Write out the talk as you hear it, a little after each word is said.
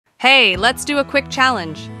Hey, let's do a quick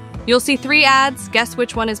challenge. You'll see 3 ads, guess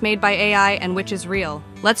which one is made by AI and which is real.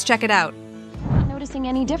 Let's check it out. Noticing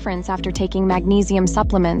any difference after taking magnesium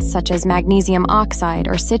supplements such as magnesium oxide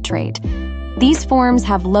or citrate. These forms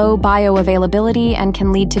have low bioavailability and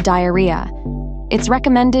can lead to diarrhea. It's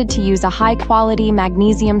recommended to use a high-quality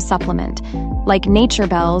magnesium supplement, like Nature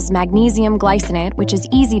Bell's magnesium glycinate, which is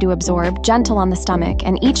easy to absorb, gentle on the stomach,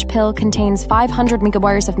 and each pill contains 500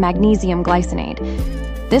 mg of magnesium glycinate.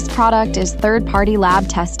 This product is third-party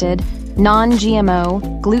lab-tested,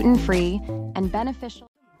 non-GMO, gluten-free, and beneficial.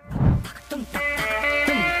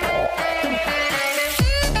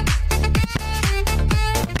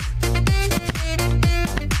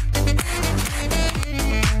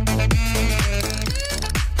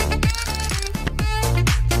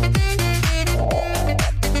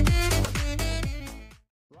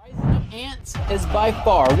 Ants is by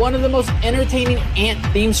far one of the most entertaining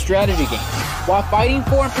ant-themed strategy games. While fighting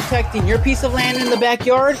for and protecting your piece of land in the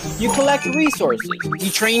backyard, you collect resources,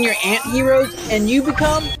 you train your ant heroes, and you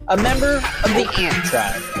become a member of the ant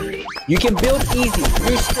tribe. You can build easy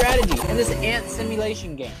through strategy in this ant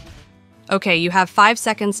simulation game. Okay, you have 5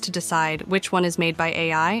 seconds to decide which one is made by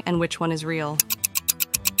AI and which one is real.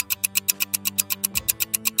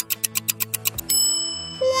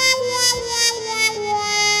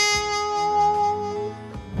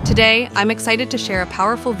 Today, I'm excited to share a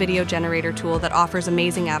powerful video generator tool that offers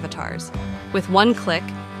amazing avatars. With one click,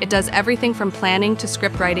 it does everything from planning to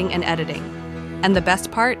script writing and editing. And the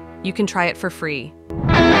best part, you can try it for free.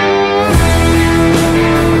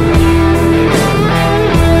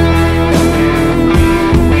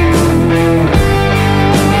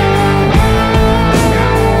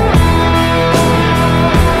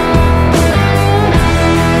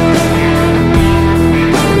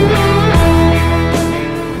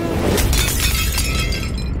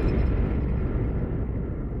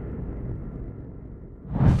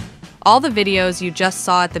 All the videos you just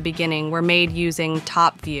saw at the beginning were made using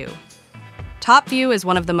TopView. TopView is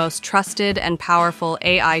one of the most trusted and powerful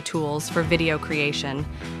AI tools for video creation,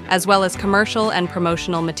 as well as commercial and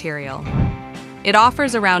promotional material. It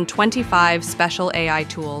offers around 25 special AI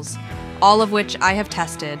tools, all of which I have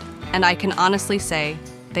tested, and I can honestly say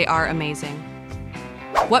they are amazing.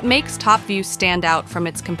 What makes TopView stand out from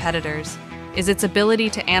its competitors is its ability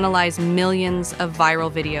to analyze millions of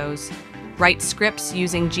viral videos, write scripts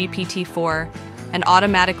using GPT-4, and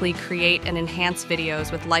automatically create and enhance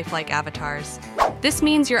videos with lifelike avatars. This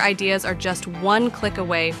means your ideas are just one click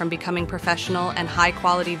away from becoming professional and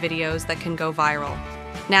high-quality videos that can go viral.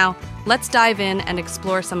 Now, let's dive in and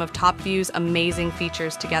explore some of TopView's amazing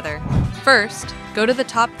features together. First, go to the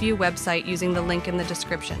TopView website using the link in the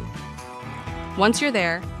description. Once you're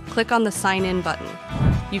there, click on the Sign In button.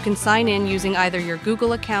 You can sign in using either your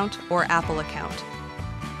Google account or Apple account.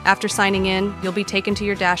 After signing in, you'll be taken to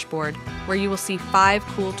your dashboard, where you will see 5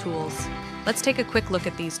 cool tools. Let's take a quick look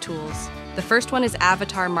at these tools. The first one is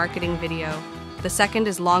Avatar Marketing Video, the second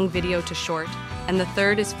is Long Video to Short, and the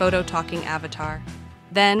third is Photo Talking Avatar.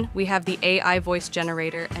 Then, we have the AI Voice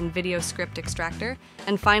Generator and Video Script Extractor,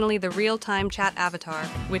 and finally the Real-Time Chat Avatar,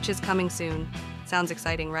 which is coming soon. Sounds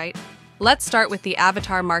exciting, right? Let's start with the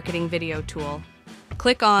Avatar Marketing Video tool.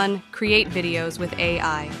 Click on Create Videos with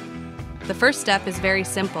AI. The first step is very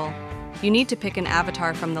simple. You need to pick an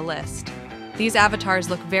avatar from the list. These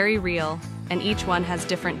avatars look very real, and each one has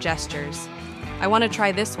different gestures. I want to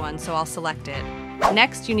try this one, so I'll select it.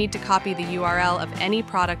 Next, you need to copy the URL of any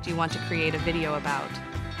product you want to create a video about.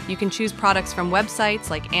 You can choose products from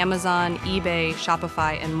websites like Amazon, eBay,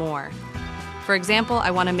 Shopify, and more. For example,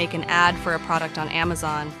 I want to make an ad for a product on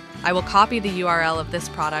Amazon. I will copy the URL of this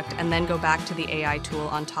product and then go back to the AI tool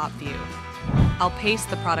on TopView. I'll paste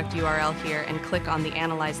the product URL here and click on the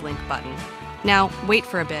Analyze Link button. Now, wait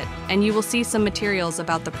for a bit, and you will see some materials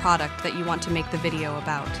about the product that you want to make the video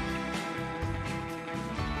about.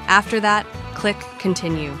 After that, click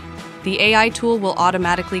Continue. The AI tool will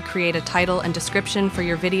automatically create a title and description for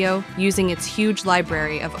your video using its huge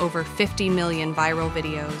library of over 50 million viral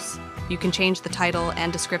videos. You can change the title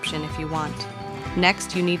and description if you want.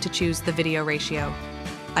 Next, you need to choose the video ratio.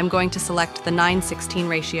 I'm going to select the 9:16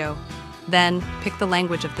 ratio. Then, pick the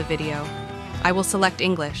language of the video. I will select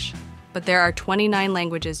English, but there are 29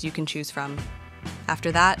 languages you can choose from.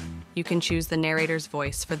 After that, you can choose the narrator's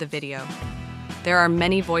voice for the video. There are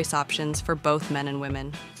many voice options for both men and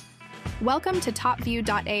women. Welcome to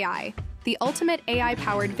TopView.ai, the ultimate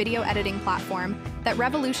AI-powered video editing platform that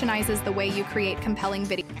revolutionizes the way you create compelling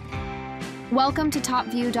video. Welcome to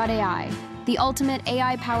TopView.ai, the ultimate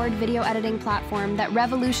AI-powered video editing platform that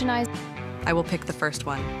revolutionizes. I will pick the first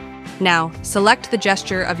one. Now, select the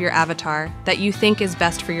gesture of your avatar that you think is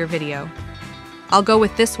best for your video. I'll go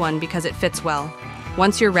with this one because it fits well.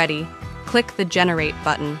 Once you're ready, click the Generate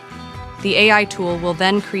button. The AI tool will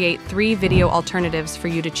then create 3 video alternatives for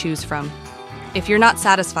you to choose from. If you're not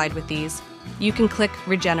satisfied with these, you can click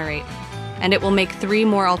Regenerate, and it will make 3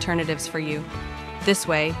 more alternatives for you. This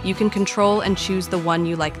way, you can control and choose the one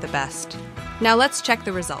you like the best. Now let's check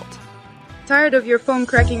the result. Tired of your phone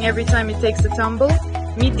cracking every time it takes a tumble?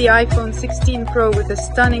 Meet the iPhone 16 Pro with a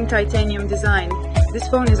stunning titanium design. This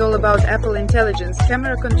phone is all about Apple intelligence.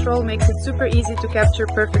 Camera control makes it super easy to capture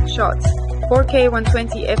perfect shots. 4K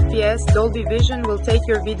 120 FPS Dolby Vision will take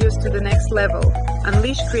your videos to the next level.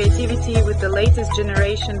 Unleash creativity with the latest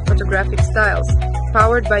generation photographic styles.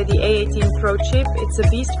 Powered by the A18 Pro chip, it's a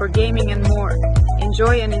beast for gaming and more.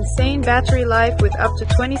 Enjoy an insane battery life with up to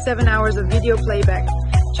 27 hours of video playback.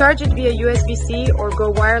 Charge it via USB-C or go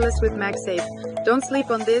wireless with MagSafe. Don't sleep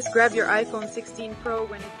on this, grab your iPhone 16 Pro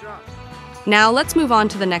when it drops. Now let's move on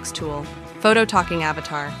to the next tool, Photo Talking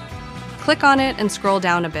Avatar. Click on it and scroll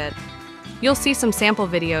down a bit. You'll see some sample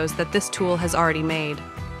videos that this tool has already made.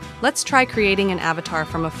 Let's try creating an avatar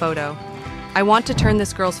from a photo. I want to turn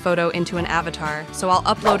this girl's photo into an avatar, so I'll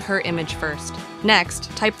upload her image first. Next,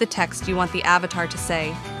 type the text you want the avatar to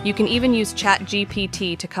say. You can even use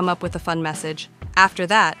ChatGPT to come up with a fun message. After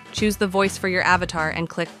that, choose the voice for your avatar and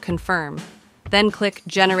click Confirm. Then click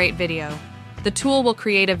Generate Video. The tool will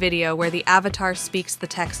create a video where the avatar speaks the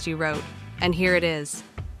text you wrote. And here it is.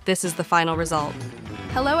 This is the final result.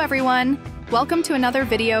 Hello everyone! Welcome to another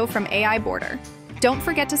video from AI Border. Don't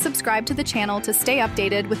forget to subscribe to the channel to stay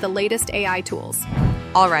updated with the latest AI tools.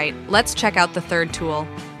 Alright, let's check out the third tool,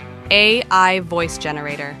 AI Voice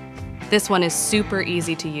Generator. This one is super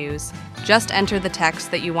easy to use. Just enter the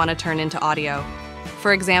text that you want to turn into audio.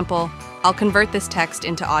 For example, I'll convert this text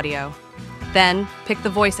into audio. Then, pick the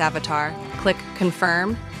voice avatar, click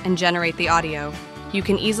Confirm, and generate the audio. You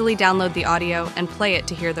can easily download the audio and play it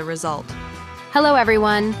to hear the result. Hello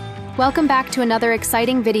everyone! Welcome back to another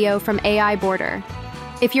exciting video from AI Border.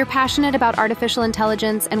 If you're passionate about artificial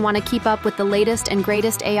intelligence and want to keep up with the latest and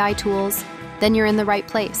greatest AI tools, then you're in the right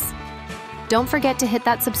place. Don't forget to hit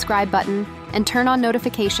that subscribe button and turn on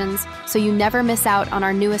notifications so you never miss out on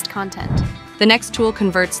our newest content. The next tool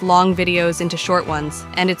converts long videos into short ones,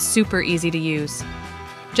 and it's super easy to use.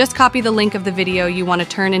 Just copy the link of the video you want to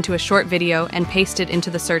turn into a short video and paste it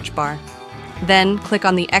into the search bar. Then click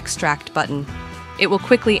on the Extract button. It will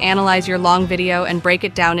quickly analyze your long video and break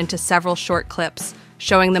it down into several short clips,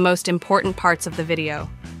 showing the most important parts of the video.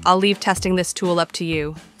 I'll leave testing this tool up to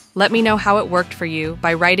you. Let me know how it worked for you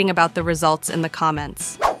by writing about the results in the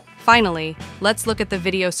comments. Finally, let's look at the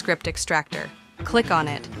video script extractor. Click on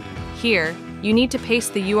it. Here, you need to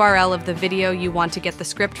paste the URL of the video you want to get the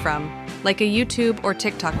script from, like a YouTube or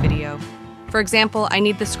TikTok video. For example, I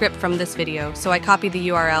need the script from this video, so I copy the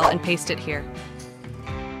URL and paste it here.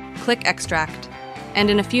 Click Extract,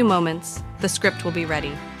 and in a few moments, the script will be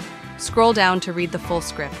ready. Scroll down to read the full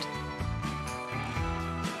script.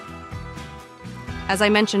 As I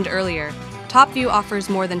mentioned earlier, TopView offers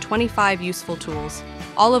more than 25 useful tools,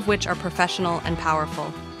 all of which are professional and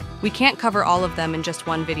powerful. We can't cover all of them in just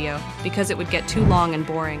one video, because it would get too long and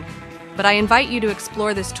boring. But I invite you to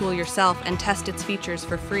explore this tool yourself and test its features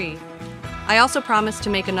for free. I also promise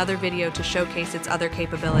to make another video to showcase its other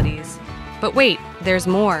capabilities. But wait, there's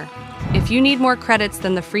more. If you need more credits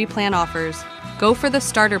than the free plan offers, go for the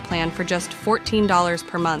starter plan for just $14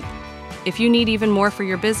 per month. If you need even more for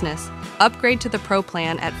your business, upgrade to the Pro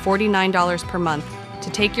plan at $49 per month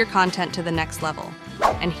to take your content to the next level.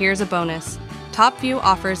 And here's a bonus. TopView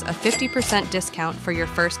offers a 50% discount for your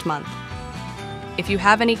first month. If you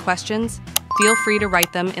have any questions, feel free to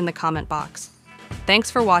write them in the comment box. Thanks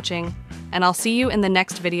for watching, and I'll see you in the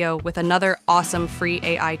next video with another awesome free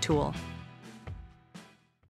AI tool.